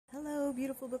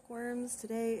beautiful bookworms.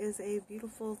 Today is a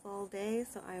beautiful fall day,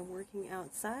 so I am working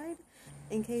outside.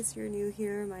 In case you're new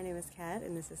here, my name is Kat,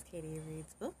 and this is Katie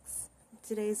Reads Books.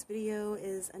 Today's video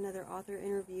is another author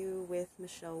interview with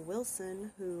Michelle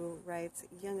Wilson, who writes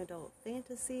young adult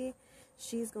fantasy.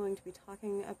 She's going to be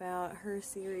talking about her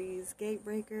series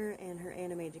Gatebreaker and her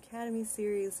Magi Academy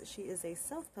series. She is a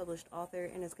self-published author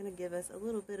and is going to give us a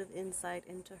little bit of insight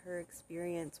into her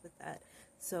experience with that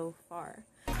so far.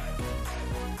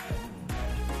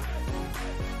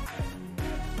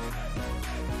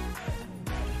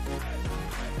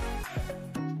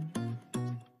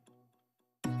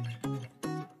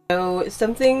 So,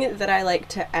 something that I like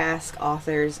to ask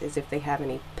authors is if they have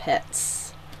any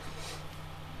pets.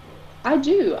 I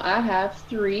do. I have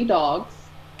 3 dogs.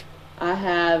 I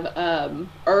have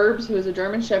Herbs, who is a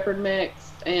German Shepherd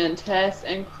mix, and Tess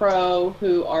and Crow,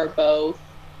 who are both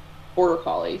Border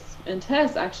Collies. And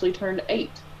Tess actually turned 8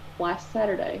 last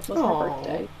Saturday. Was her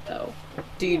birthday. So,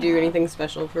 do you do anything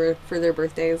special for their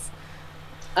birthdays?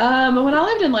 When I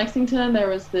lived in Lexington, there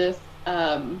was this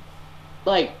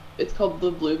it's called the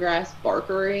Bluegrass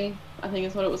Barkery, I think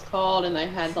is what it was called, and they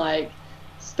had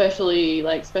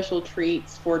special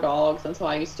treats for dogs, and so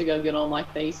I used to go get them.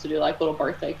 They used to do little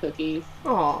birthday cookies.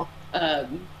 Aww.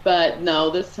 But no,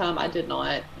 this time I did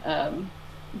not.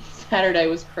 Saturday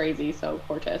was crazy, so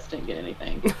poor Tess didn't get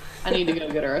anything. I need to go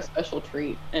get her a special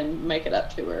treat and make it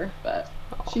up to her, but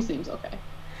she seems okay.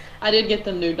 I did get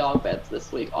them new dog beds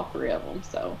this week, all 3 of them.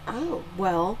 So. Oh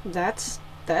well, that's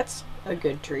a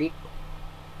good treat.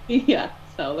 Yeah,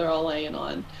 so they're all laying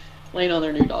on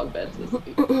their new dog beds this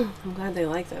week. I'm glad they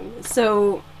like them.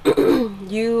 So,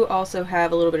 you also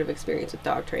have a little bit of experience with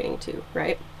dog training too,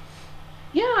 right?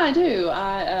 Yeah, I do.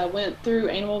 I went through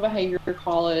animal behavior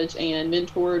college and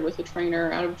mentored with a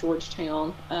trainer out of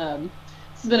Georgetown.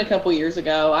 This has been a couple years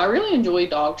ago. I really enjoy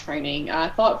dog training. I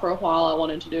thought for a while I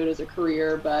wanted to do it as a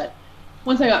career, but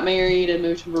once I got married and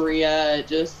moved to Berea, it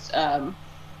just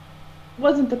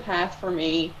wasn't the path for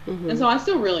me. And so I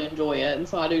still really enjoy it, and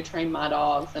so I do train my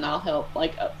dogs, and I'll help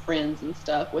friends and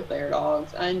stuff with their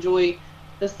dogs. I enjoy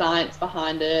the science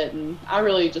behind it, and I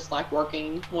really just like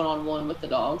working one-on-one with the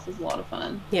dogs. It's a lot of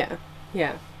fun. Yeah,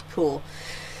 cool.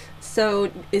 So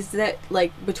is that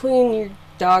between your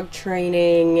dog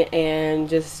training and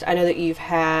just, I know that you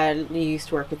used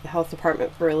to work with the health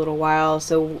department for a little while,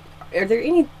 so are there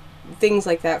any things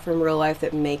like that from real life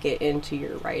that make it into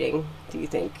your writing, do you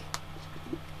think?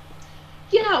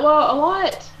 Yeah, well, a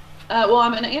lot.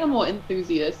 I'm an animal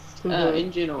enthusiast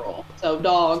in general. So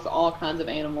dogs, all kinds of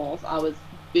animals. I was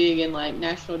big in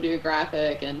National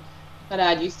Geographic, and my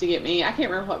dad used to get me. I can't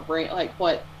remember what brand,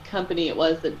 what company it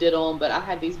was that did them, but I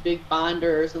had these big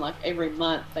binders, and every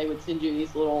month they would send you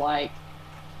these little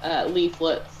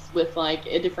leaflets with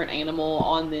a different animal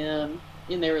on them,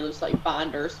 and they were just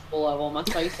binders full of them.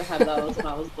 So I used to have those when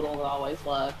I was little. That I always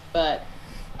loved, but.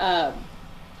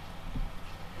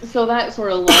 So that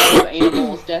sort of love of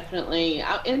animals definitely,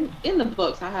 in the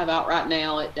books I have out right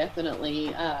now, it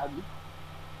definitely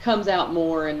comes out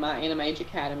more in my Magi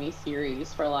Academy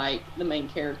series, for the main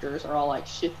characters are all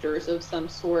shifters of some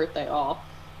sort. They all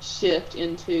shift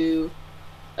into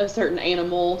a certain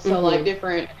animal, so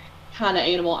different kind of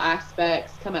animal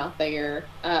aspects come out there.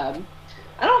 I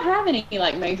don't have any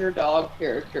major dog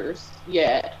characters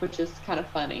yet, which is kind of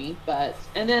funny,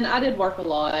 and then I did work a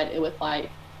lot with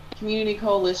community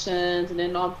coalitions and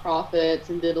then nonprofits,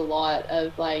 and did a lot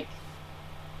of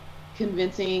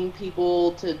convincing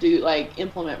people to do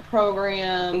implement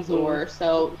programs, or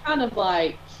so kind of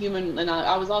human. And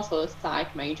I was also a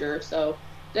psych major, so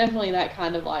definitely that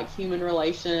kind of human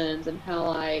relations, and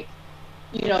how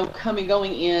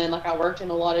going in, I worked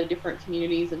in a lot of different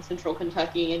communities in central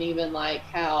Kentucky, and even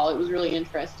how it was really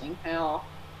interesting how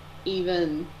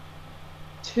even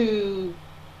two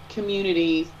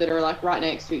communities that are right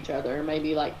next to each other,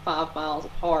 maybe 5 miles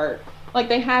apart,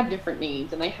 they have different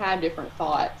needs and they have different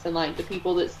thoughts, and the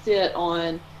people that sit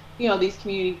on these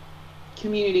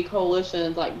community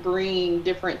coalitions bring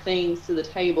different things to the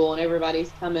table, and everybody's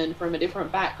coming from a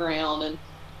different background and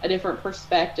a different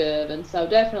perspective. And so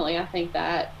definitely I think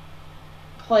that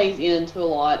plays into a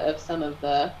lot of some of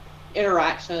the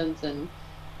interactions,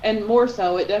 and more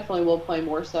so, it definitely will play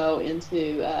more so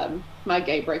into my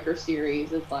Gatebreaker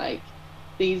series.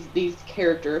 Is these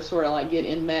characters sort of get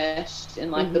enmeshed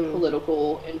in the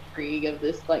political intrigue of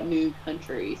this new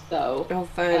country. So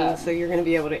fun. So you're going to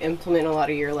be able to implement a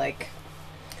lot of your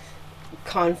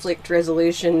conflict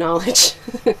resolution knowledge.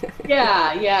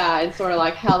 yeah, and sort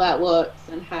of how that looks,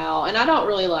 and I don't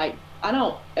really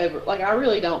I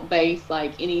really don't base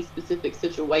any specific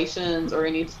situations or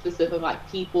any specific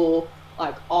people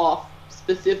off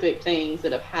specific things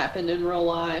that have happened in real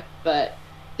life, but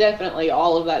definitely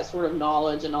all of that sort of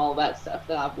knowledge and all of that stuff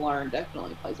that I've learned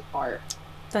definitely plays a part.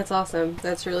 That's awesome.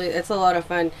 That's a lot of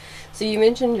fun. So you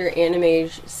mentioned your anime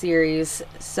series.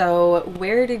 So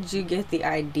where did you get the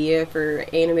idea for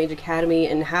Anime Academy,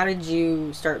 and how did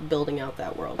you start building out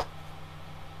that world?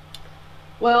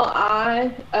 Well,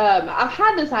 I've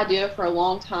had this idea for a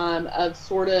long time of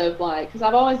sort of like, because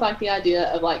I've always liked the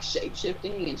idea of like shape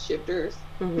shifting and shifters.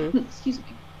 Mm-hmm. Excuse me.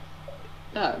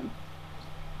 So,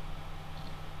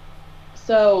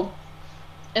 so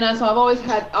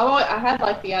I had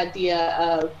like the idea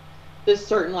of this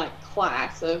certain like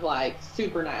class of like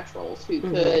supernaturals who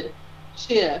could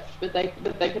shift, but they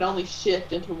could only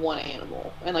shift into one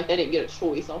animal, and like they didn't get a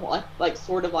choice on like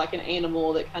sort of like an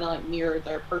animal that kind of like mirrored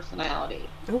their personality.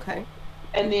 Okay.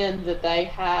 And then that they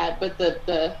had, but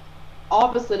the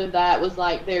opposite of that was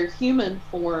like their human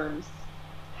forms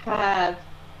have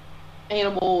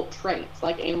animal traits,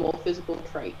 like animal physical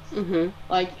traits. Mm-hmm.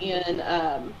 Like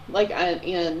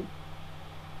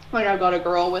I've got a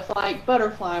girl with like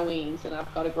butterfly wings, and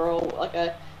I've got a girl like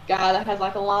a guy that has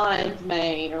like a lion's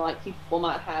mane, or like people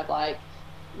might have like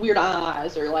weird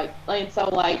eyes, or and so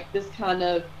like this kind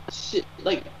of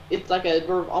like it's like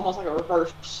almost like a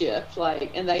reverse shift,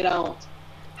 like, and they don't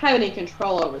have any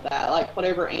control over that. Like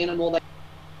whatever animal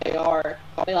they are,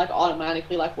 they like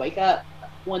automatically like wake up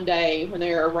one day when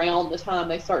they're around the time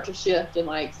they start to shift, and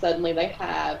like suddenly they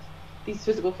have these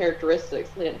physical characteristics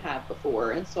they didn't have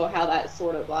before. And so how that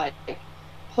sort of like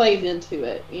plays into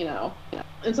it, you know.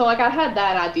 And so like I had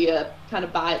that idea kind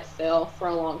of by itself for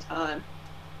a long time.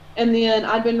 And then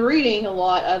I've been reading a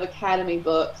lot of Academy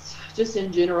books just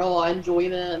in general. I enjoy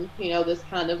them, you know, this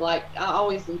kind of like, I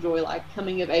always enjoy like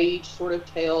coming of age sort of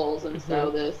tales. And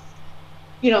so this,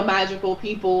 you know, magical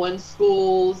people in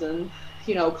schools, and,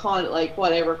 you know, like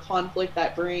whatever conflict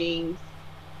that brings.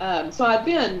 So I've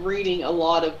been reading a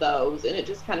lot of those, and it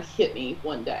just kind of hit me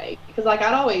one day, because like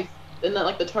I'd always, and then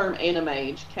like the term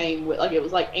Animage came with, like it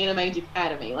was like Animage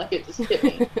Academy, like it just hit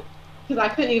me. Because I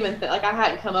couldn't even like I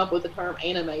hadn't come up with the term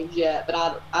Animage yet,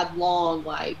 but I'd long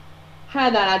like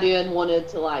had that idea and wanted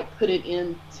to like put it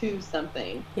into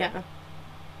something. Yeah.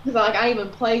 Because like I even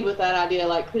played with that idea,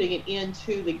 like putting it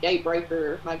into my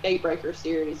Gatebreaker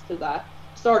series, because I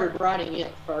started writing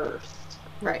it first.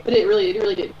 Right. But it really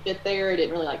didn't fit there. It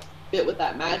didn't really like fit with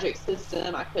that magic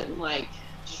system. I couldn't like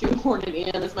shoehorn it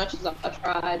in as much as I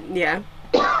tried. Yeah.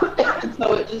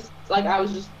 So it just like I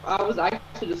was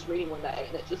actually just reading one day,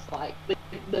 and it just like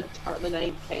the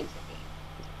name came to me,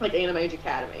 like Animage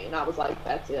Academy, and I was like,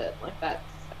 that's it. Like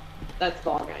that's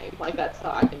ball game. Like that's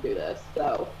how I can do this.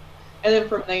 So, and then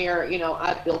from there, you know,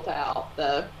 I built out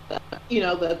the you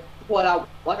know what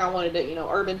I wanted to, you know,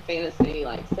 urban fantasy,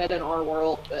 like set in our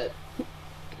world, but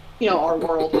you know, our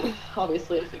world,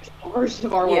 obviously a fictional version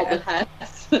of our world that has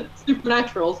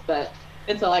supernaturals, but,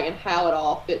 and so like, and how it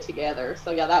all fit together.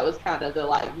 So yeah, that was kind of the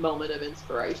like moment of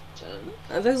inspiration.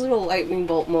 Those little lightning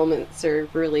bolt moments are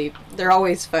really, they're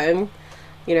always fun,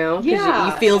 you know?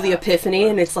 Yeah. You feel the epiphany,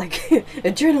 and it's like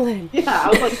adrenaline. Yeah, I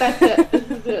was like, that's it.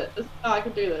 This is it. This is how I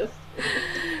can do this.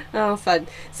 Oh, fun.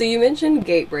 So you mentioned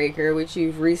Gatebreaker, which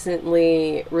you've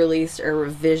recently released a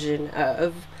revision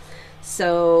of.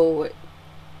 So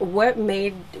what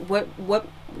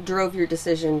drove your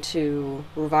decision to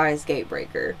revise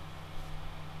Gatebreaker?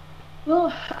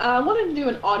 Well, I wanted to do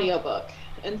an audiobook,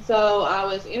 and so I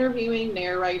was interviewing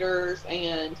narrators,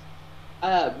 and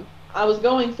I was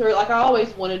going through, like I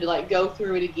always wanted to like go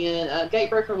through it again.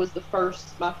 Gatebreaker was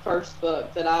my first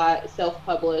book that I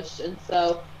self-published, and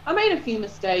so I made a few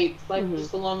mistakes, like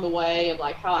just along the way, of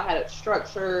like how I had it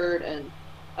structured, and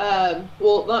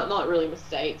well, not really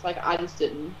mistakes. Like I just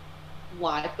didn't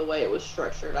like the way it was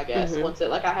structured, I guess. Once it,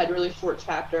 like I had really short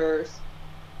chapters,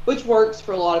 which works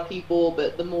for a lot of people,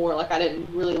 but the more, like I didn't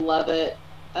really love it.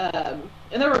 And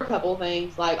there were a couple of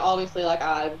things, like obviously, like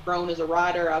I've grown as a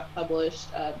writer. I've published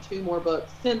 2 more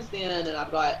books since then, and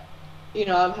I've got, you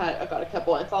know, I've got a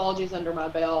couple of anthologies under my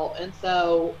belt. And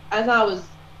so as I was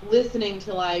listening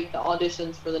to like the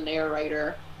auditions for the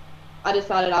narrator, I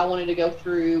decided I wanted to go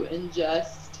through and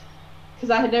just,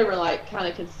 because I had never like kind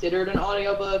of considered an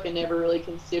audiobook, and never really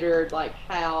considered like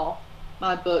how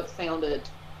my book sounded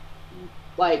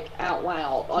like out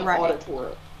loud, like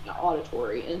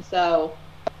auditory. And so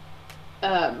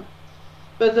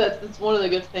but that's one of the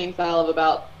good things I love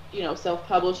about, you know,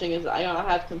 self-publishing, is I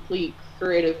have complete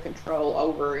creative control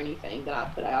over anything that I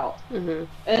put out. And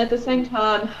at the same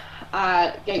time,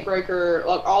 Gatebreaker,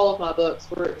 like all of my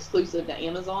books were exclusive to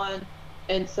Amazon,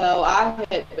 and so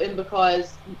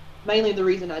because mainly the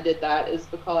reason I did that is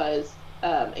because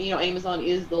Amazon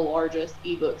is the largest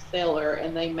ebook seller,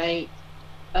 and they make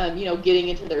getting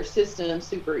into their system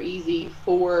super easy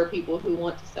for people who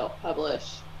want to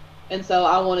self-publish. And so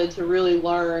I wanted to really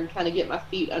learn, kind of get my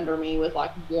feet under me with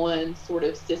like one sort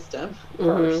of system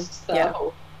first. So, yeah.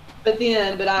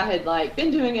 but I had like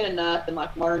been doing it enough and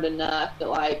like learned enough that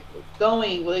like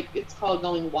it's called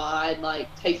going wide,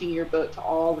 like taking your book to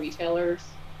all retailers.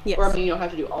 Yes. Or I mean, you don't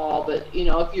have to do all, but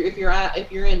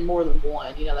if you're in more than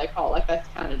one, they call it, like, that's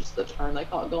kind of just the term they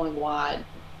call it, going wide.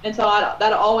 And so that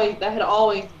had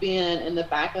always been in the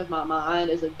back of my mind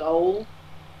as a goal.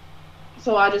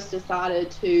 So I just decided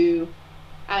to,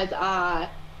 I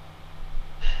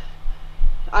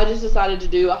just decided to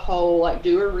do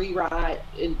a rewrite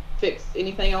and fix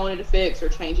anything I wanted to fix or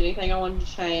change anything I wanted to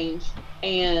change,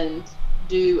 and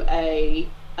do a,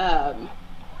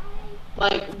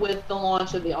 with the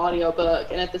launch of the audiobook,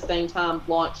 and at the same time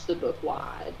launch the book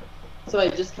wide. So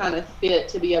it just kind of fit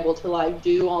to be able to like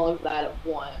do all of that at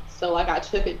once. So like I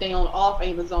took it down off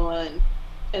Amazon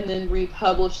and then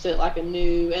republished it like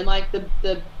anew, and like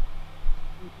the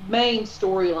main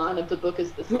storyline of the book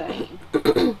is the same.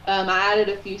 I added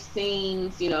a few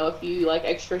scenes, a few like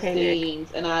extra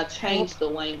scenes, and I changed the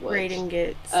language. Reid and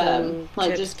get some like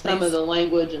tips, just please. some of the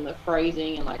language and the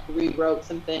phrasing, and like rewrote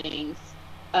some things.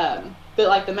 But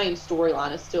like the main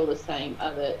storyline is still the same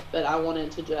of it, but I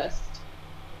wanted to just,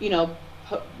 it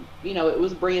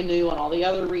was brand new on all the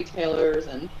other retailers,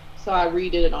 and so I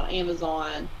redid it on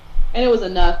Amazon, and it was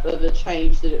enough of a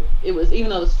change that it was, even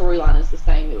though the storyline is the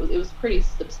same, it was pretty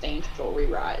substantial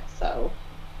rewrite. So,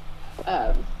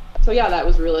 yeah, that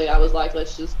was really, I was like,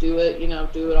 let's just do it,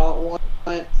 do it all at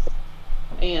once,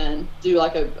 and do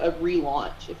like a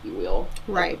relaunch, if you will,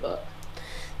 right. of the book.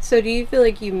 So do you feel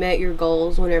like you met your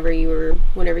goals whenever you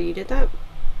did that?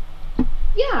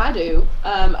 Yeah, I do.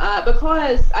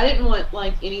 Because I didn't want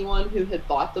like anyone who had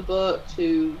bought the book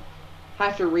to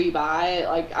have to rebuy it.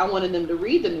 Like I wanted them to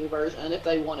read the new version if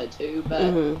they wanted to.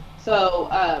 But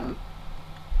so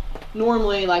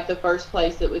normally like the first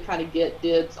place that we kind of get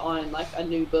dibs on like a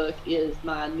new book is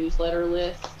my newsletter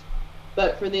list.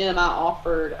 But for them, I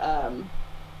offered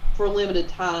for limited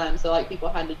time, so like people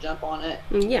had to jump on it.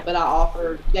 Yeah. But I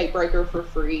offered Gatebreaker for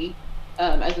free,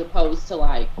 as opposed to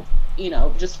like,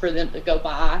 just for them to go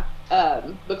buy,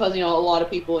 because a lot of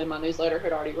people in my newsletter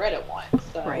had already read it once.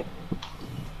 So right.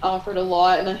 I offered a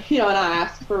lot, and and I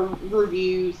asked for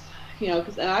reviews,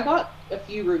 and I got a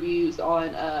few reviews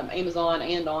on Amazon,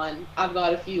 and I've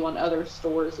got a few on other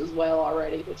stores as well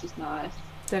already, which is nice.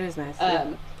 That is nice.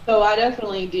 Yeah. So I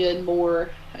definitely did more,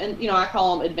 and I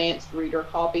call them advanced reader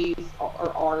copies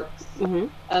or ARCs.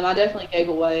 I definitely gave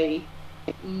away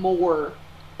more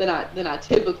than I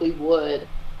typically would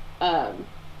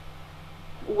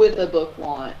with a book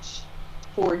launch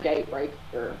for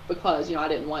Gatebreaker, because I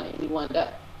didn't want anyone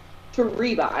to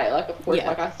rebuy it. Like, of course,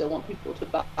 like I still want people to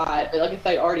buy it, but like if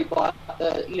they already bought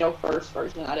the first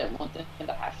version, I didn't want them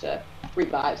to have to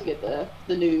rebuy it to get the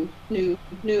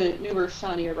newer,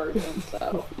 shinier version.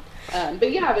 So, but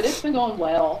it's been going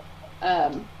well.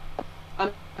 I'm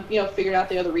figured out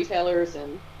the other retailers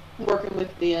and working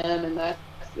with them, and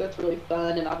that's really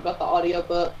fun. And I've got the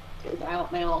audiobook is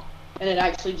out now, and it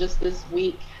actually just this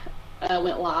week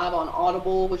went live on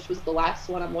Audible, which was the last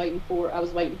one I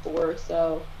was waiting for.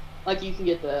 So like you can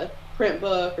get the print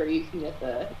book, or you can get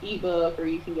the ebook, or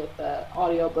you can get the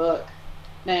audiobook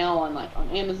now on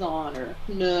Amazon or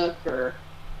Nook or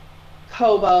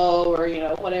Kobo, or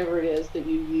whatever it is that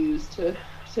you use to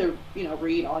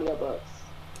read audiobooks,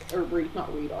 or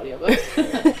not read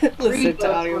audiobooks, listen to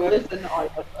audiobooks. Listen to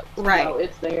audiobooks. Right. So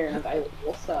it's there and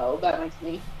available, so that makes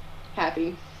me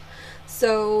happy.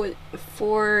 So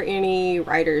for any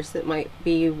writers that might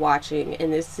be watching,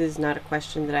 and this is not a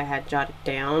question that I had jotted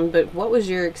down, but what was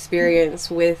your experience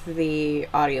with the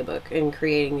audiobook and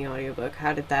creating the audiobook?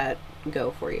 How did that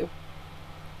go for you?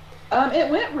 It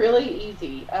went really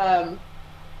easy.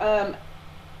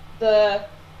 The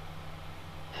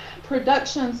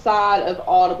production side of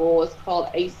Audible is called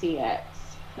ACX,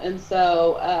 and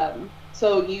so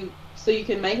you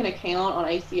can make an account on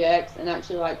ACX and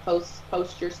actually like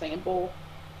post your sample,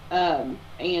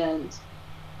 and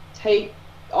take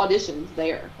auditions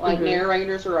there. Like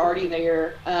narrators are already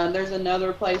there. There's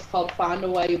another place called Find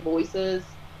a Way Voices,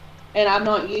 and I've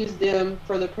not used them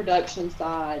for the production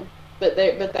side, but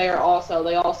they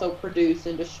also produce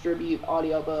and distribute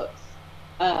audiobooks.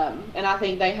 And I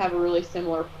think they have a really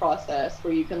similar process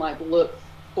where you can like look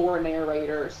for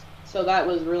narrators. So that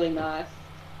was really nice.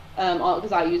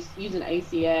 Because I use an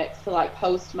ACX to like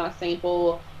post my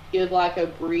sample, give like a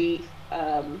brief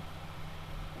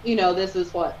this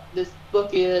is what this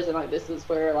book is, and like this is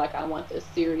where like I want this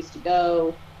series to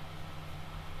go.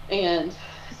 And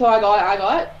so I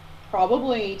got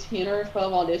probably 10 or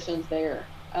 12 auditions there,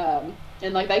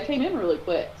 and like they came in really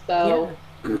quick. So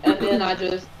and then I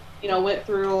just went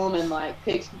through them and like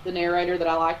picked the narrator that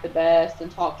I liked the best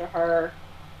and talked to her.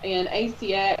 And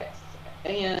ACX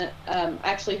and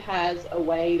actually has a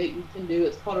way that you can do,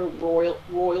 it's called a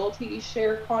royalty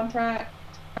share contract.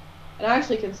 And I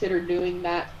actually considered doing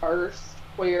that first,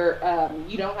 where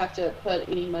you don't have to put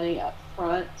any money up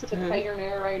front to pay your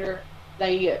narrator.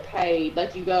 They get paid.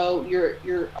 Like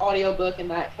your audiobook in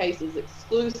that case is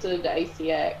exclusive to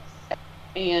ACX,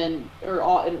 and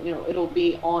it'll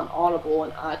be on Audible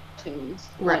and iTunes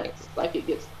once like it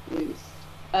gets produced.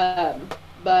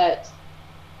 But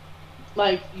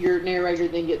like your narrator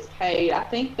then gets paid. I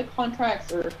think the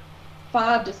contracts are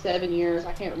 5 to 7 years.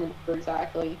 I can't remember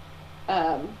exactly.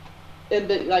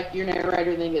 And like your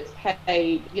narrator then gets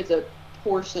paid, gets a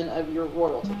portion of your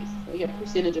royalties. So you get a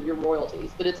percentage of your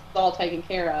royalties, but it's all taken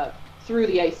care of through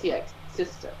the ACX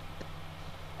system.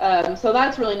 So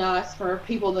that's really nice for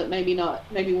people that maybe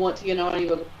want to get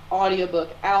an audiobook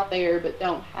out there but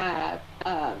don't have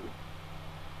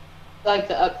like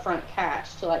the upfront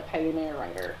cash to like pay your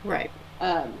narrator. Right.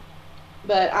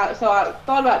 But I thought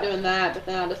about doing that, but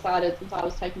then I decided, since I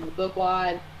was taking the book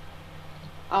wide,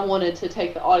 I wanted to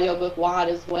take the audiobook wide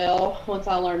as well once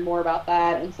I learned more about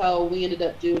that. And so we ended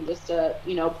up doing just a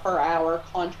per hour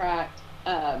contract.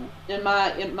 And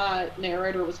my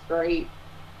narrator was great.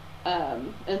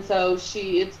 And so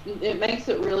it makes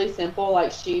it really simple.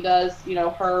 Like she does,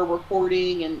 her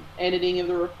recording and editing of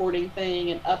the recording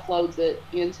thing and uploads it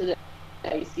into the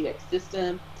ACX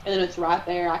system. And then it's right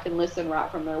there. I can listen right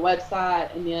from their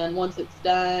website. And then once it's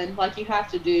done, like you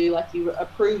have to do, like you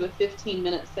approve a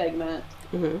 15-minute segment,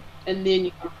 and then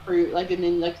you approve,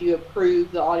 you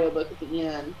approve the audiobook at the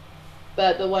end.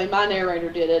 But the way my narrator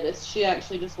did it is she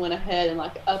actually just went ahead and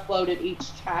like uploaded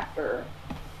each chapter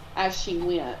as she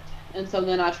went. And so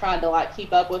then I tried to like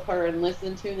keep up with her and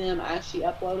listen to them as she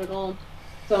uploaded them.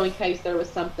 So in case there was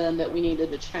something that we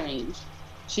needed to change,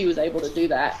 she was able to do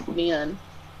that then.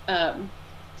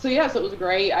 So it was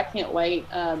great. I can't wait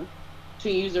to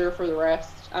use her for the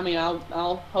rest. I mean,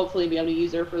 I'll hopefully be able to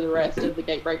use her for the rest of the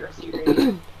Gatebreaker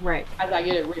series. Right. As I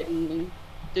get it written and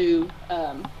do.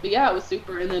 But yeah, it was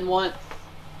super. And then once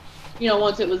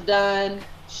it was done,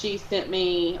 she sent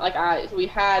me, we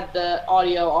had the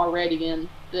audio already in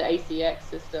the ACX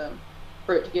system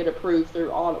for it to get approved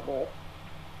through Audible.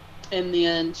 And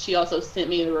then she also sent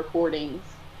me the recordings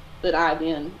that I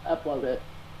then uploaded,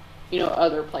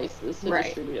 other places to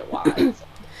distribute it wide. So.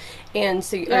 And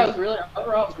so overall,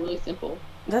 it was really simple.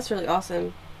 That's really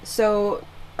awesome. So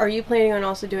are you planning on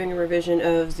also doing a revision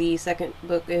of the second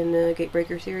book in the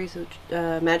Gatebreaker series,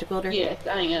 Magic Builder? Yes,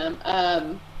 I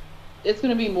am. It's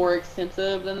going to be more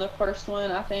extensive than the first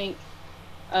one, I think.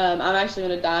 I'm actually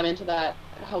going to dive into that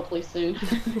hopefully soon.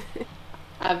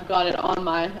 I've got it on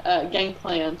my game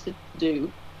plan to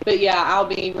do. But yeah, I'll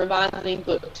be revising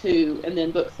book 2, and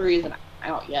then book 3 isn't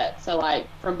out yet. So like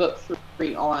from book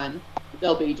 3 on,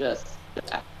 they'll be just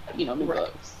new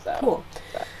books. So. Cool.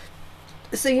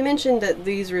 So you mentioned that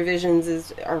these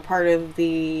revisions are part of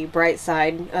the bright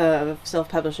side of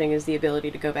self-publishing, is the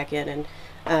ability to go back in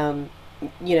and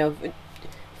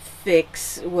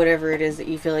fix whatever it is that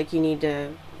you feel like you need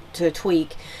to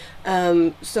tweak.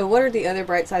 So what are the other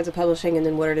bright sides of publishing, and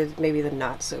then what are maybe the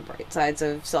not so bright sides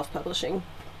of self-publishing?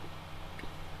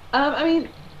 I mean,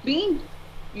 being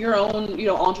your own,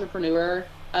 entrepreneur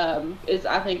is,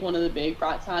 I think, one of the big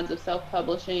bright sides of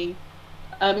self-publishing.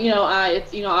 I've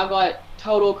got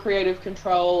total creative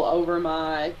control over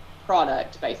my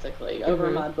product, basically, over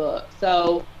my book.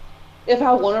 So if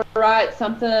I want to write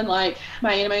something, like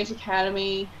my Anime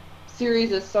Academy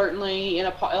series is certainly in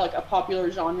a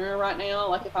popular genre right now.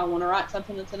 Like if I want to write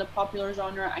something that's in a popular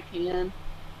genre, I can.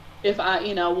 If I,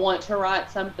 want to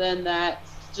write something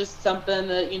that's just something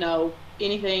that,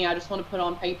 anything I just want to put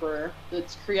on paper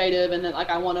that's creative and that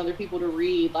I want other people to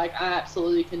read, I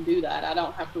absolutely can do that. I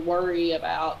don't have to worry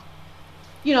about,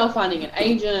 finding an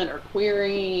agent or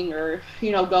querying or,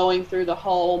 going through the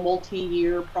whole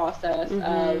multi-year process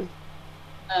of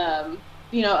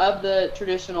the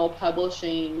traditional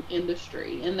publishing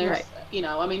industry. And there's,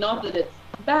 not that it's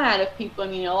bad if people,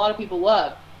 a lot of people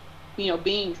love,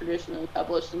 being traditionally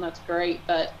published, and that's great.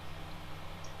 But,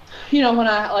 when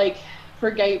I,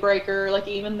 for Gatebreaker,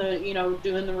 even the,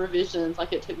 doing the revisions,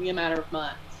 it took me a matter of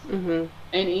months. And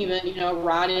even,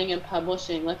 writing and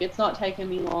publishing, it's not taking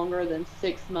me longer than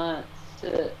 6 months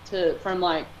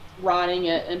from writing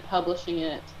it and publishing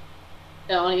it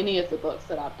on any of the books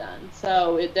that I've done.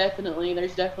 So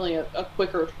there's definitely a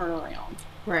quicker turnaround.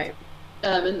 Right.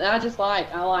 And I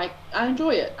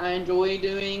enjoy it. I enjoy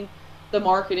doing the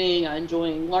marketing. I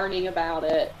enjoy learning about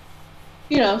it.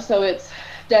 So it's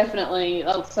definitely,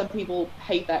 some people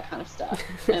hate that kind of stuff,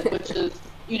 which is,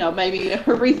 maybe a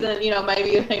reason,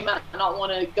 maybe they might not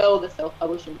want to go the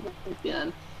self-publishing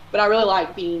then. But I really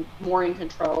like being more in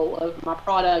control of my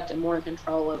product and more in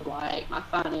control of like my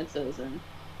finances and,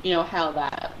 how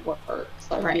that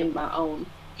works, like being my own.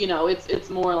 It's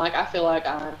more like I feel like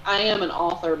I am an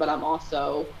author, but I'm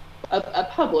also a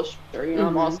publisher.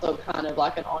 I'm also kind of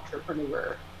like an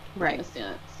entrepreneur, in a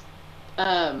sense.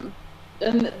 And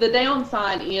the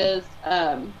downside is,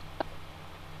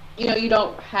 you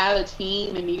don't have a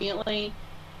team immediately.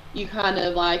 You kind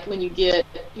of like when you get,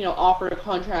 offered a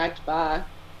contract by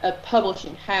a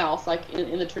publishing house, like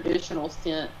in the traditional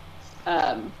sense,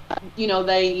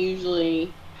 they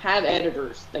usually have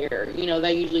editors there.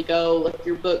 They usually go, like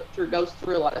your book goes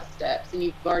through a lot of steps, and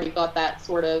you've already got that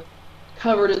sort of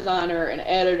cover designer and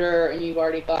editor, and you've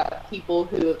already got people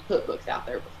who have put books out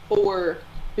there before,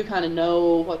 who kind of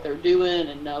know what they're doing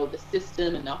and know the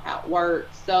system and know how it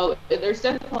works. So there's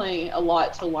definitely a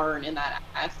lot to learn in that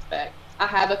aspect. I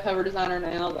have a cover designer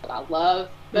now that I love,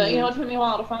 but it took me a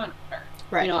while to find her.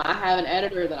 Right. I have an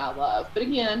editor that I love, but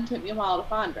again, it took me a while to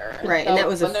find her. Right, and that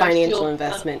was a financial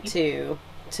investment too.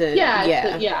 Because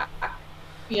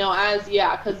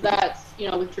that's,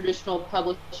 with traditional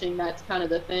publishing, that's kind of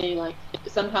the thing. Like,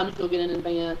 sometimes you'll get an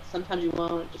advance, sometimes you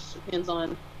won't. It just depends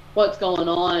on what's going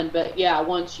on. But yeah,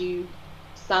 once you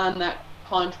sign that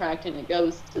contract and it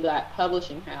goes to that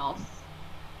publishing house,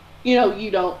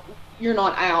 you're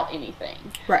not out anything.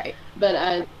 Right. But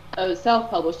as a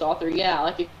self-published author,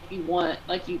 like if you want,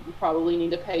 like you probably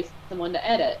need to pay someone to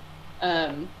edit.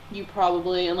 You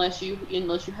probably, unless you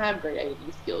have great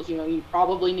editing skills, you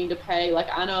probably need to pay, like,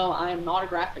 I know I am not a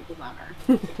graphic designer.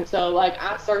 So like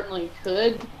I certainly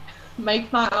could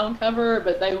make my own cover,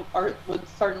 but would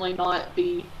certainly not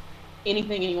be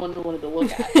anything anyone wanted to look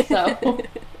at. So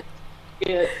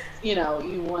it's,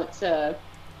 you want to,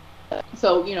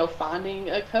 finding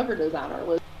a cover designer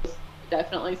was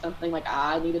definitely something like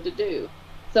I needed to do.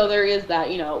 So there is that,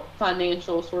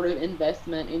 financial sort of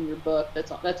investment in your book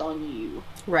that's on you.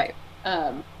 Right.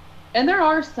 And there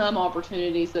are some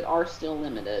opportunities that are still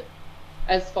limited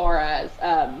as far as,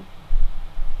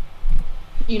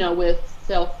 with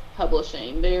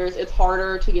self-publishing. It's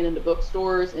harder to get into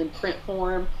bookstores in print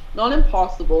form. Not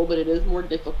impossible, but it is more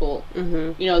difficult.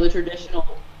 The traditional,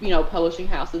 publishing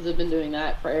houses have been doing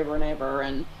that forever and ever,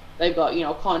 and they've got,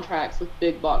 contracts with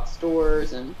big box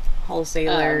stores and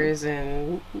wholesalers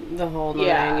and the whole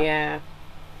nine. Yeah.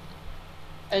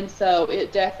 And so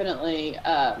it definitely,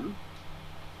 and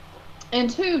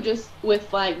two, just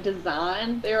with like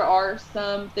design, there are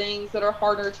some things that are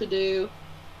harder to do.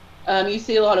 You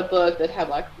see a lot of books that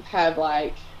have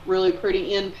really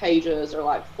pretty end pages, or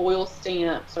like foil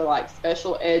stamps, or like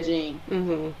special edging.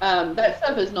 That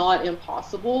stuff is not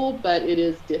impossible, but it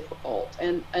is difficult.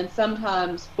 And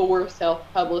sometimes for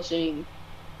self-publishing,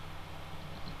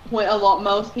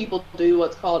 most people do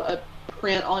what's called a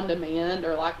print on demand,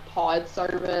 or like pod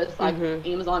service. Like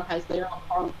Amazon has their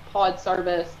own pod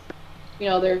service.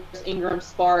 There's Ingram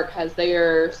Spark has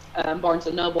theirs. Barnes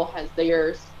and Noble has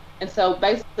theirs. And so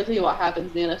basically what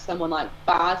happens then, if someone like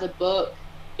buys a book,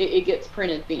 it gets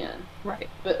printed then. Right.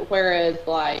 But whereas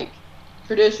like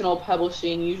traditional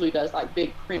publishing usually does like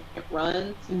big print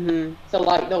runs. So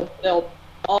like they'll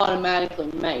automatically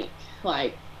make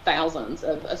like thousands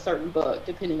of a certain book,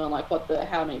 depending on like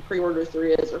how many pre-orders there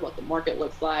is, or what the market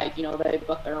looks like. They've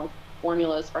got their own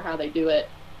formulas for how they do it.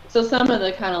 So some of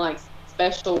the kind of like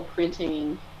special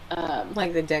printing,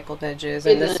 like the deckled edges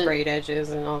and the sprayed edges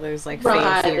and all those like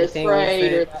fancier things.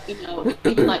 Or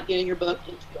even like getting your book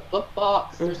into a book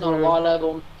box. There's not a lot of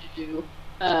them to do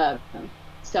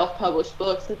self-published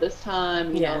books at this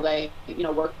time. They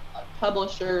work with like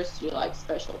publishers to do like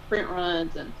special print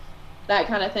runs and that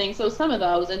kind of thing. So some of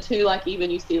those, and two, like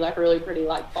even you see like really pretty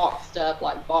like boxed up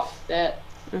like box sets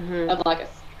of like a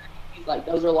series. Like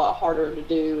those are a lot harder to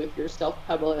do if you're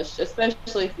self-published,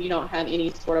 especially if you don't have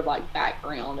any sort of like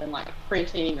background in like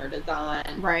printing or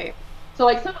design. Right. So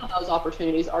like some of those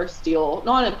opportunities are still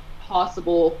not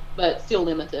impossible, but still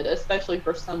limited, especially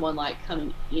for someone like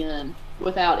coming in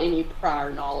without any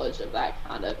prior knowledge of that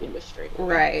kind of industry.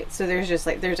 Right. So there's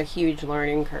a huge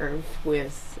learning curve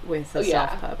with the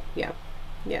self-pub.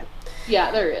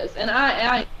 Yeah, there is. And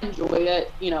I enjoy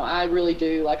it. I really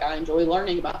do. Like, I enjoy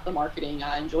learning about the marketing.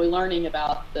 I enjoy learning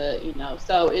about the,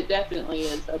 so it definitely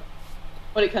is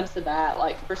when it comes to that,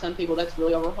 like for some people that's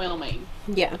really overwhelming.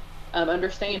 Yeah.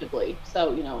 understandably.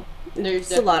 So,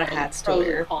 there's It's a lot of definitely hats to pros and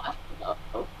wear. cons.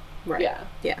 So, Right. yeah.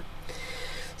 Yeah.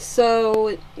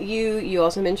 So you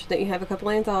also mentioned that you have a couple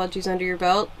anthologies under your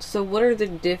belt. So what are the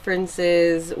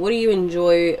differences? What do you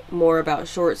enjoy more about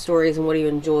short stories, and what do you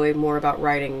enjoy more about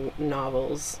writing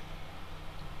novels?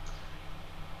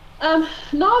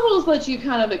 Novels let you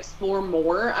kind of explore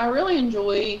more. I really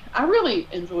enjoy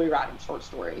writing short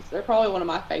stories. They're probably one of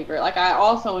my favorite. Like, I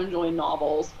also enjoy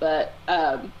novels, but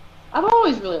I've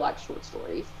always really liked short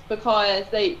stories because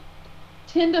they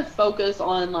tend to focus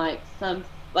on like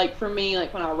like for me,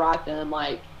 like when I write them,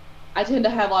 like I tend to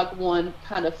have like one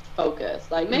kind of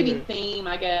focus, like maybe Mm-hmm. theme,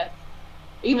 I guess.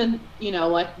 Even,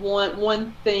 like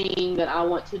one thing that I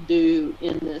want to do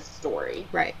in this story.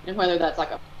 Right. And whether that's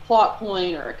like a plot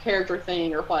point or a character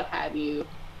thing or what have you.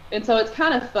 And so it's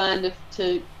kind of fun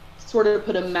to sort of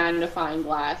put a magnifying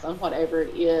glass on whatever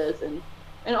it is. And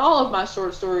all of my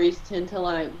short stories tend to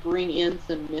like bring in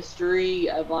some mystery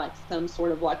of like some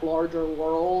sort of like larger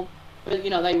world. But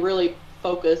they really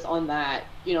focus on that,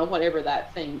 whatever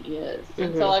that thing is.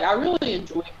 And so Mm-hmm. like I really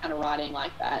enjoy kind of writing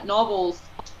like that. Novels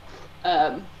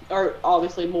are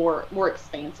obviously more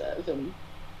expansive,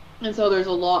 and so there's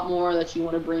a lot more that you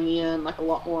want to bring in, like a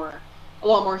lot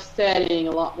more setting,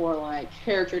 a lot more like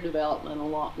character development, a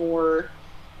lot more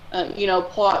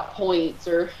plot points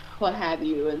or what have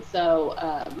you. And so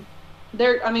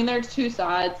there's two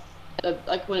sides of,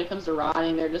 like, when it comes to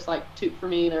writing, they're just like two, for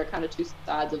me, they're kind of two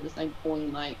sides of the same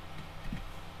coin. Like,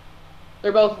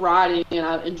 they're both writing and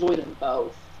I enjoy them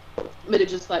both, but it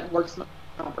just like works my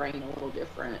brain a little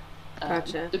different,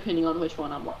 Gotcha. depending on which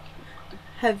one I'm working.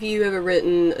 Have you ever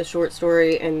written a short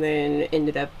story and then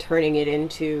ended up turning it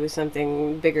into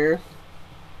something bigger?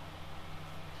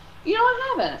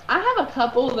 I haven't. I have a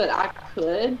couple that I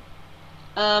could.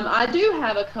 I do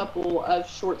have a couple of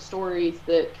short stories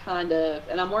that kind of,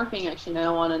 and I'm working actually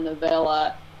now on a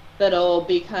novella that'll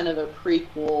be kind of a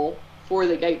prequel for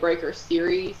the Gatebreaker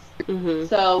series. Mm-hmm.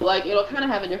 So, like, it'll kind of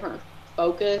have a different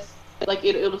focus. Like,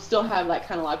 it'll still have like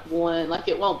kind of like one, like,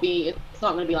 it's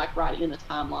not going to be like right in the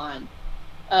timeline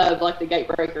of like the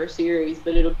Gatebreaker series,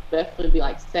 but it'll definitely be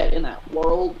like set in that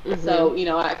world. Mm-hmm. So,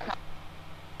 I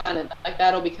kind of like,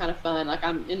 that'll be kind of fun. Like,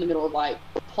 I'm in the middle of like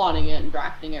plotting it and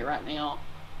drafting it right now.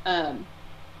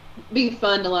 Be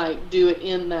fun to like do it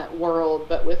in that world,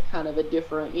 but with kind of a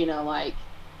different, like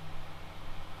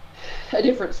a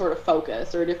different sort of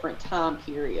focus or a different time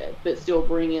period, but still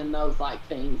bring in those like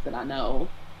things that I know,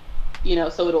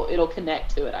 so it'll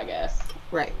connect to it, I guess.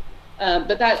 Right.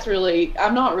 But that's really,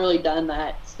 I've not really done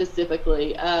that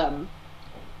specifically.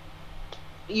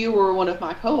 You were one of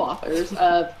my co-authors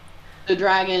of the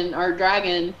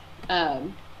Dragon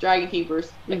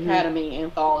Keepers Mm-hmm. Academy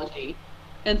anthology.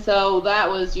 And so that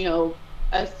was,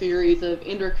 a series of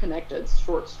interconnected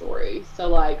short stories. So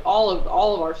like all of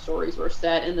our stories were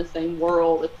set in the same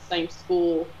world at the same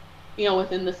school,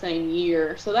 within the same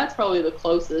year. So that's probably the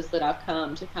closest that I've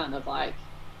come to kind of like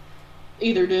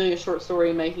either doing a short story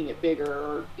and making it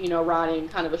bigger, or writing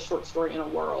kind of a short story in a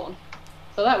world.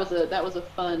 So that was a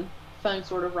fun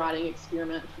sort of writing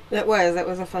experiment. That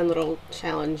was a fun little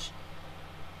challenge.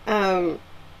 Um,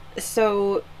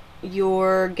 so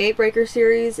your Gatebreaker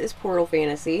series is Portal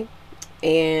Fantasy,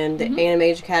 and the Mm-hmm.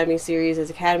 Anime Academy series is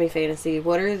Academy Fantasy.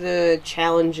 What are the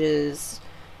challenges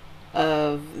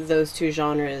of those two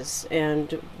genres,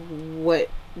 and what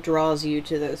draws you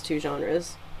to those two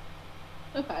genres?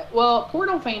 Okay. Well,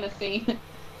 Portal Fantasy,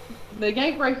 the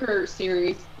Gatebreaker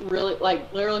series really,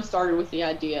 like, literally started with the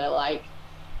idea, like,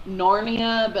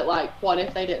 Narnia, but like, what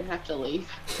if they didn't have to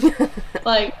leave?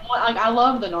 Like, I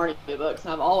love the Narnia books,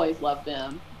 and I've always loved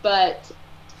them, but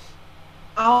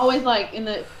I always like in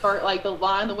the first, like, the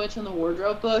Lion, the Witch, and the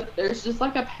Wardrobe book, there's just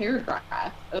like a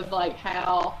paragraph of like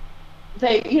how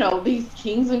they, these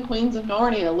kings and queens of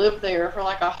Narnia lived there for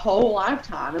like a whole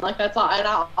lifetime, and like that's all. And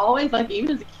I always, like,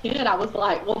 even as a kid, I was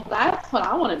like, well, that's what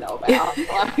I want to know about.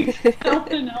 Like, I want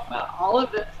to know about all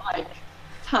of this, like,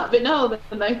 time. But no,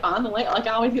 then they find the lamp. Like,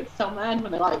 I always get so mad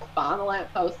when they like find the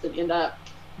lamppost and end up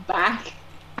back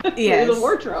through the Yes.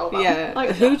 wardrobe. I'm Yeah.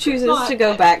 like, Who that's chooses to not,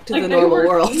 go back to the like, they normal were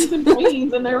world? kings and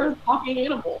queens, and they were talking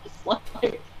animals.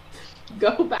 Like,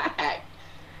 go back.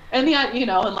 And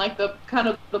and like the kind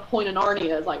of the point of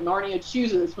Narnia is like Narnia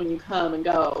chooses when you come and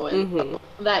go, and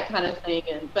Mm-hmm. that kind of thing.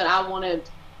 But I wanted,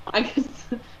 I guess,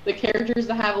 the characters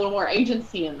to have a little more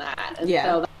agency in that. And Yeah.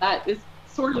 so that is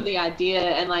sort of the idea.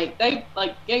 And like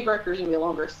Gatebreaker is gonna be a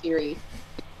longer series.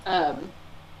 Um,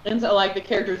 And so, like, the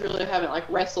characters really haven't, like,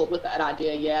 wrestled with that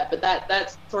idea yet, but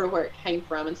that's sort of where it came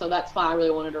from, and so that's why I really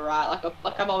wanted to write,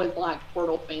 like I've always liked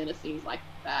portal fantasies like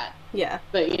that. Yeah.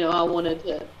 But, you know, I wanted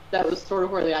to, that was sort of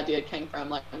where the idea came from,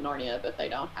 like Narnia, but they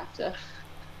don't have to,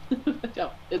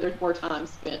 there's more time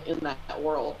spent in that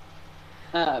world.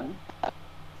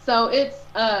 So it's,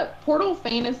 portal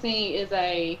fantasy is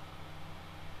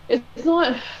it's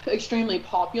not extremely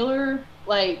popular,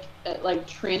 like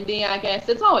trendy, I guess.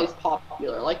 It's always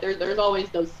popular. Like there's always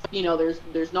those, you know, there's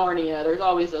Narnia, there's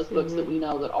always those books that we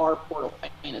know that are portal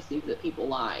fantasies that people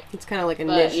like. It's kind of like a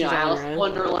niche you know, genre. Alice in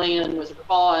Wonderland, Wizard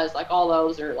of Oz, like all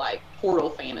those are like portal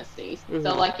fantasies.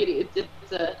 So like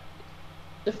it's a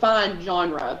defined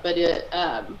genre, but it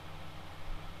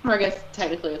or I guess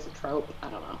technically it's a trope. I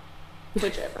don't know.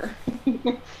 Whichever.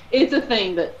 It's a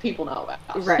thing that people know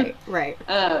about. Right.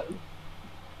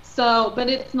 So, but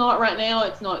it's not right now.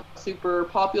 It's not super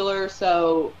popular.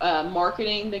 So,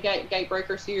 marketing the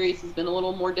Gatebreaker series has been a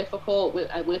little more difficult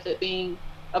with it being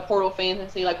a portal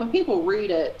fantasy. Like when people read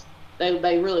it,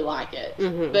 they really like it.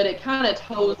 But it kind of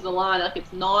toes the line. Like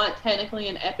it's not technically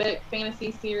an epic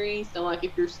fantasy series. So, like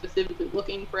if you're specifically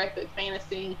looking for epic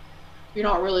fantasy, you're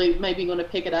not really maybe going to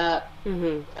pick it up.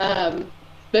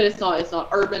 But it's not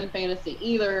urban fantasy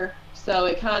either. So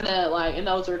it kind of like, and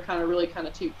those are kind of really kind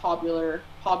of two popular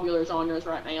genres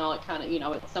right now. It kind of, you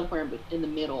know, it's somewhere in the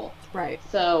middle. Right.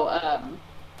 So,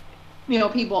 you know,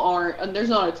 people aren't, and there's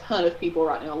not a ton of people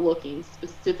right now looking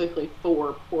specifically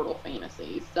for portal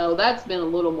fantasies. So that's been a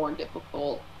little more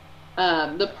difficult.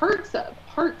 The perks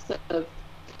of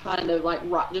kind of like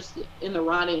just in the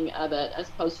writing of it as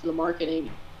opposed to the marketing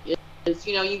is,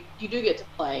 you know, you do get to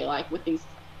play like with these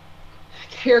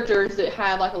characters that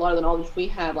have like a lot of the knowledge we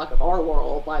have like of our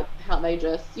world, like how they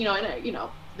just, you know, and you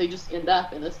know, they just end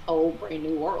up in this whole brand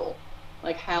new world.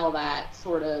 Like how that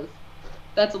sort of,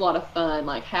 that's a lot of fun.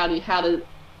 Like how do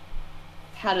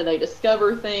they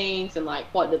discover things, and like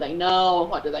what do they know,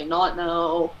 what do they not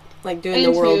know? Like doing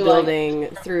the world building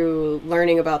through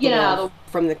learning about the world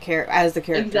from the as the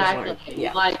characters exactly. learn.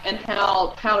 Yeah. Like, and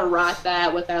how to write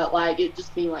that without like it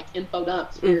just being like info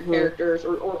dumps for your characters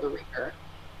or the reader.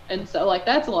 And so, like,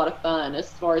 that's a lot of fun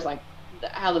as far as, like,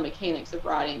 how the mechanics of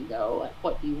writing go. Like,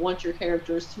 what do you want your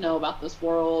characters to know about this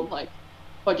world? Like,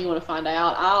 what do you want to find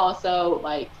out? I also,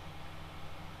 like,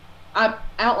 I've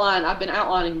been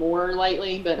outlining more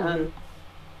lately, but I'm,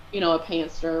 you know, a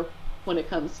pantser when it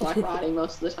comes to, like, writing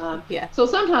most of the time. Yeah. So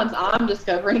sometimes I'm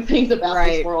discovering things about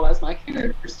this world as my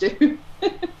characters do.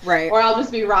 Right. Or I'll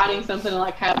just be writing something and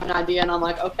like have an idea, and I'm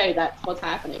like, okay, that's what's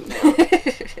happening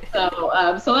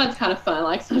now. So that's kind of fun.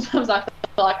 Like sometimes I feel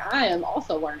like I am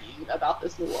also learning about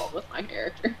this new world with my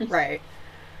characters. Right.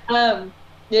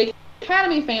 The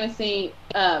Academy fantasy,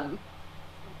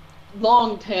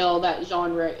 long tail, that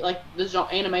genre, like the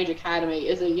Animage Academy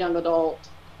is a young adult,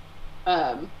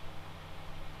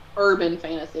 urban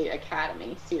fantasy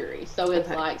academy series. So it's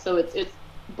like, so it's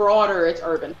broader, it's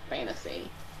urban fantasy.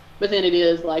 But then it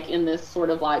is like in this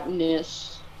sort of like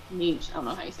niche. I don't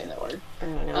know how you say that word. I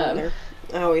don't know either.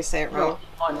 I always say it wrong.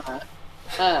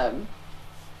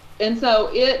 And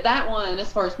so that one,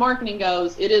 as far as marketing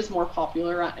goes, it is more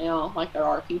popular right now. Like there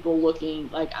are people looking.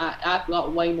 Like I've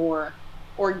got way more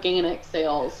organic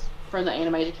sales from the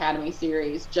Animage Academy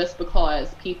series just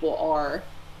because people are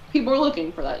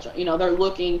looking for that. You know, they're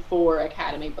looking for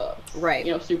Academy books. Right.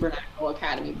 You know, supernatural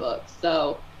Academy books.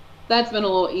 So that's been a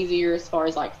little easier as far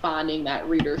as like finding that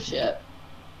readership.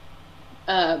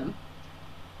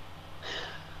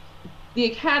 The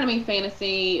Academy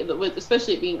fantasy,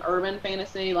 especially it being urban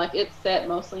fantasy, like it's set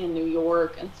mostly in New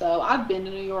York, and so I've been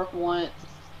to New York once,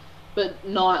 but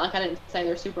not like, I didn't stay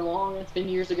there super long. It's been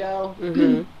years ago.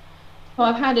 So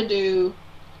I've had to do,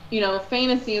 you know,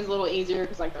 fantasy is a little easier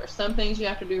because like there are some things you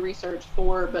have to do research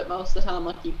for, but most of the time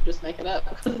like you can just make it up.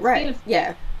 Right. Fantasy.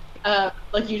 Yeah.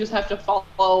 Like you just have to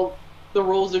follow the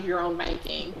rules of your own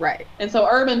making. Right. And so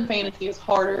urban fantasy is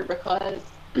harder because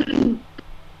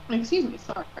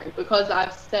because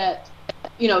I've set,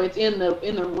 you know, it's in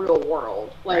the real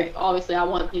world. Like obviously I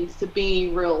want things to be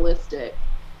realistic.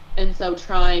 And so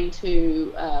trying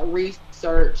to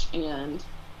research, and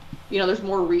you know, there's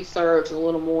more research, a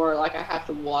little more like I have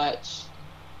to watch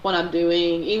what I'm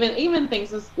doing. Even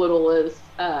things as little as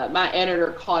my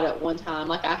editor caught it one time.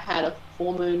 Like I had a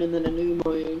full moon and then a new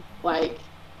moon, like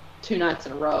 2 nights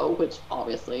in a row, which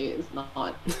obviously is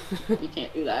not, you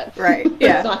can't do that. Right.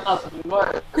 Yeah. It's not how it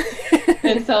works.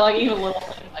 And so like even little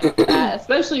things like that,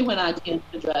 especially when I tend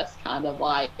to just kind of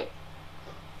like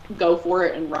go for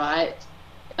it and write,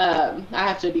 I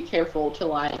have to be careful to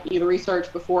like either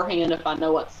research beforehand if I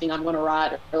know what scene I'm going to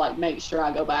write, or like make sure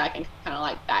I go back and kind of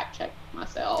like fact check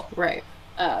myself. Right.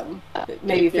 It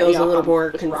Maybe feels a little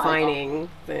more just confining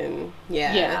than,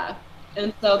 yeah. Yeah.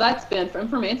 And so that's been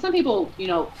for me. And some people,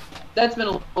 that's been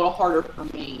a little harder for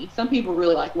me. Some people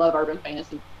really love urban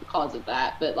fantasy because of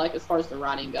that. But as far as the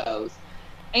writing goes,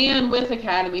 and with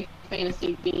Academy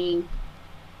fantasy being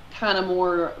kind of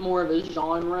more of a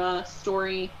genre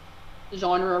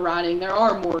writing, there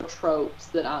are more tropes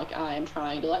that I am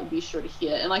trying to be sure to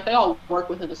hit, and they all work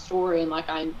within a story, and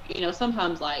I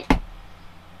sometimes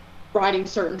writing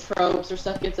certain tropes or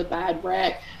stuff gets a bad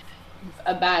rap,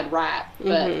 but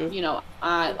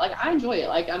I enjoy it.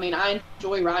 I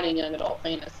enjoy writing an adult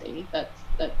fantasy. That's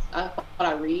what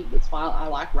I read. That's why I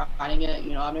like writing it.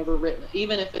 I've never written,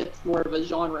 even if it's more of a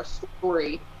genre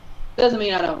story, doesn't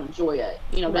mean I don't enjoy it.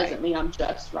 Doesn't mean I'm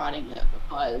just writing it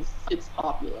because it's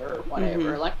popular or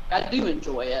whatever. I do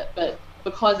enjoy it, but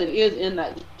because it is in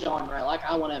that genre,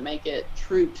 I want to make it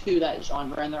true to that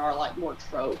genre, and there are more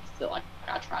tropes that I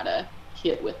try to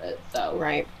hit with it. So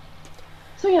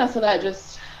So yeah, so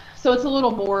it's a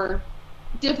little more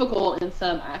difficult in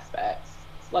some aspects.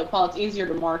 While it's easier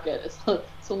to market, it's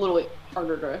a little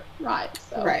harder to write.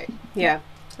 So Yeah.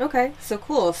 Okay, so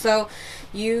cool. So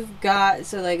you've got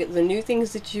the new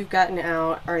things that you've gotten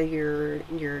out are your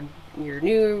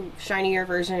new shinier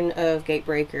version of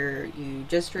Gatebreaker. You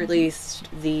just released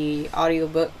the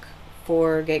audiobook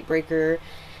for Gatebreaker,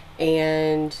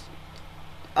 and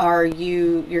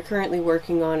you're currently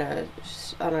working on a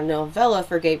novella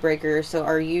for Gatebreaker. So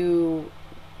are you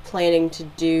planning to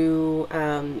do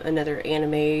another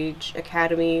Animage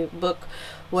Academy book?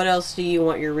 What else do you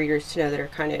want your readers to know that are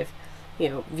kind of,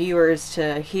 viewers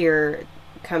to hear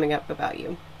coming up about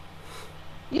you?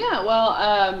 Yeah, well,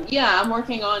 I'm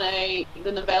working on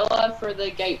the novella for the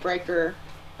Gatebreaker.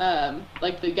 The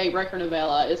Gatebreaker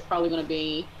novella is probably going to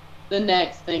be the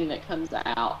next thing that comes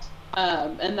out,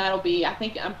 and that'll be, I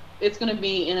think, it's going to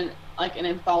be in an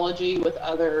anthology with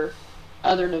other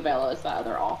novellas by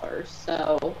other authors.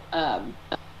 So I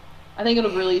think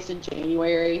it'll release in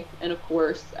January, and of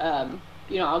course, I'll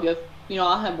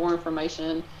have more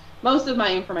information. Most of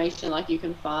my information, you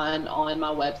can find on my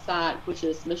website, which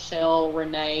is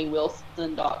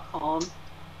michellereneewilson.com.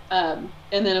 And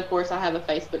then, of course, I have a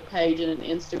Facebook page and an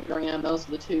Instagram. Those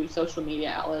are the two social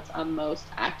media outlets I'm most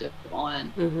active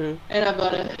on. And I've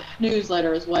got a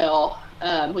newsletter as well,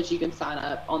 which you can sign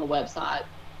up on the website.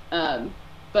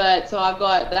 But so I've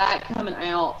got that coming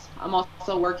out. I'm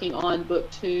also working on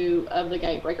book 2 of the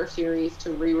Gatebreaker series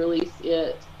to re-release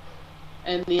it.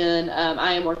 And then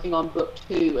I am working on book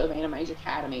 2 of Animage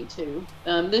Academy too.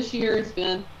 This year has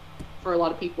been, for a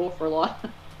lot of people, for a lot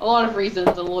of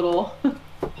reasons, a little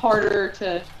harder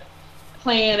to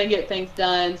plan and get things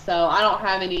done. So I don't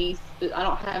have any. The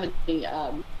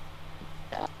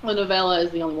novella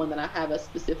is the only one that I have a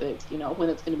specific, when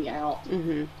it's going to be out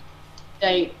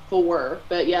date for.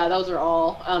 But yeah, those are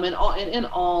all. And in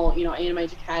all,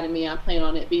 Animage Academy, I plan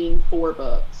on it being 4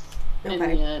 books. And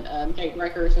then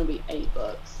Gatebreaker is going to be 8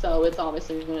 books. So it's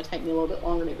obviously going to take me a little bit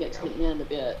longer to get to the end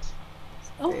of it.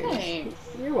 Oh, thanks.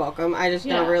 You're welcome. I just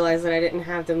now realized that I didn't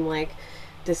have them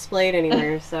displayed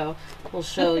anywhere, so we'll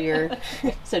show your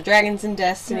so Dragons and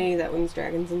Destiny. That one's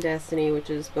Dragons and Destiny,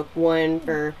 which is book 1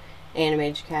 for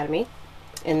Animage Academy.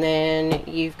 And then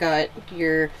you've got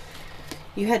you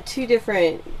had 2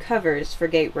 different covers for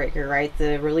Gatebreaker, right?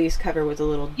 The release cover was a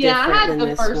little different than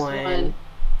this one.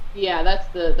 Yeah, that's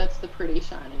the pretty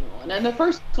shiny one. And the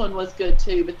first one was good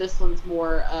too, but this one's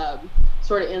more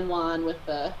sort of in line with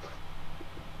the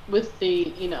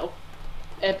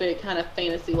epic kind of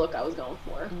fantasy look I was going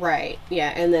for. Right.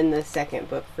 Yeah, and then the second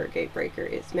book for Gatebreaker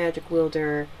is Magic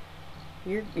Wielder.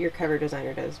 Your cover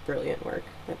designer does brilliant work.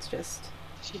 That's just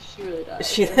she really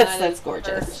does. That's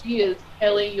gorgeous. She is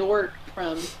Kelly York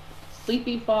from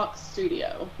Sleepy Fox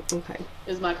Studio. Okay.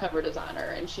 Is my cover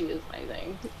designer, and she is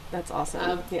amazing. That's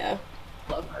awesome. Yeah.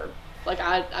 Love her.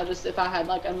 I just, if I had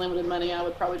unlimited money, I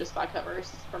would probably just buy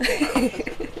covers from her.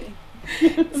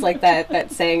 It's like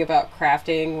that saying about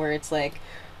crafting where it's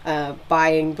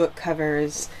buying book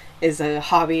covers is a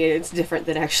hobby and it's different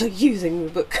than actually using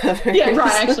the book covers. Yeah,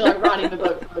 right. Actually, writing the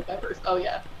book for the covers. Oh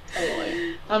yeah,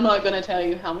 totally. I'm not going to tell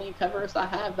you how many covers I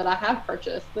have that I have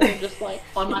purchased that are just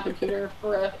on my computer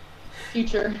for a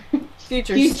future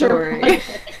story.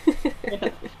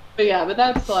 Yeah. But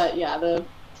that's the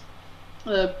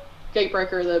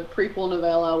Gatebreaker, the prequel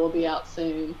novella, will be out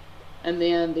soon, and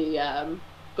then the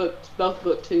both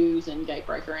book 2s and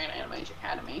Gatebreaker and Animage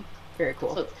Academy. Very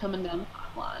cool. So it's coming down the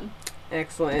pipeline.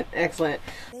 Excellent.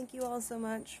 Thank you all so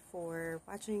much for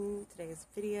watching today's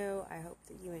video. I hope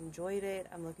that you enjoyed it.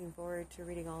 I'm looking forward to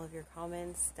reading all of your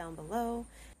comments down below.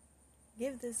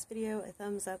 Give this video a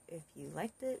thumbs up if you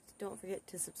liked it. Don't forget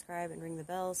to subscribe and ring the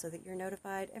bell so that you're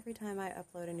notified every time I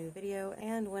upload a new video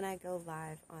and when I go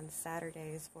live on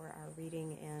Saturdays for our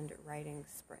reading and writing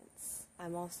sprints.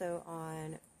 I'm also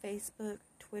on Facebook,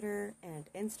 Twitter, and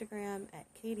Instagram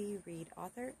at Katie Reid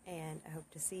Author, and I hope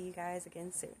to see you guys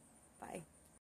again soon. Bye.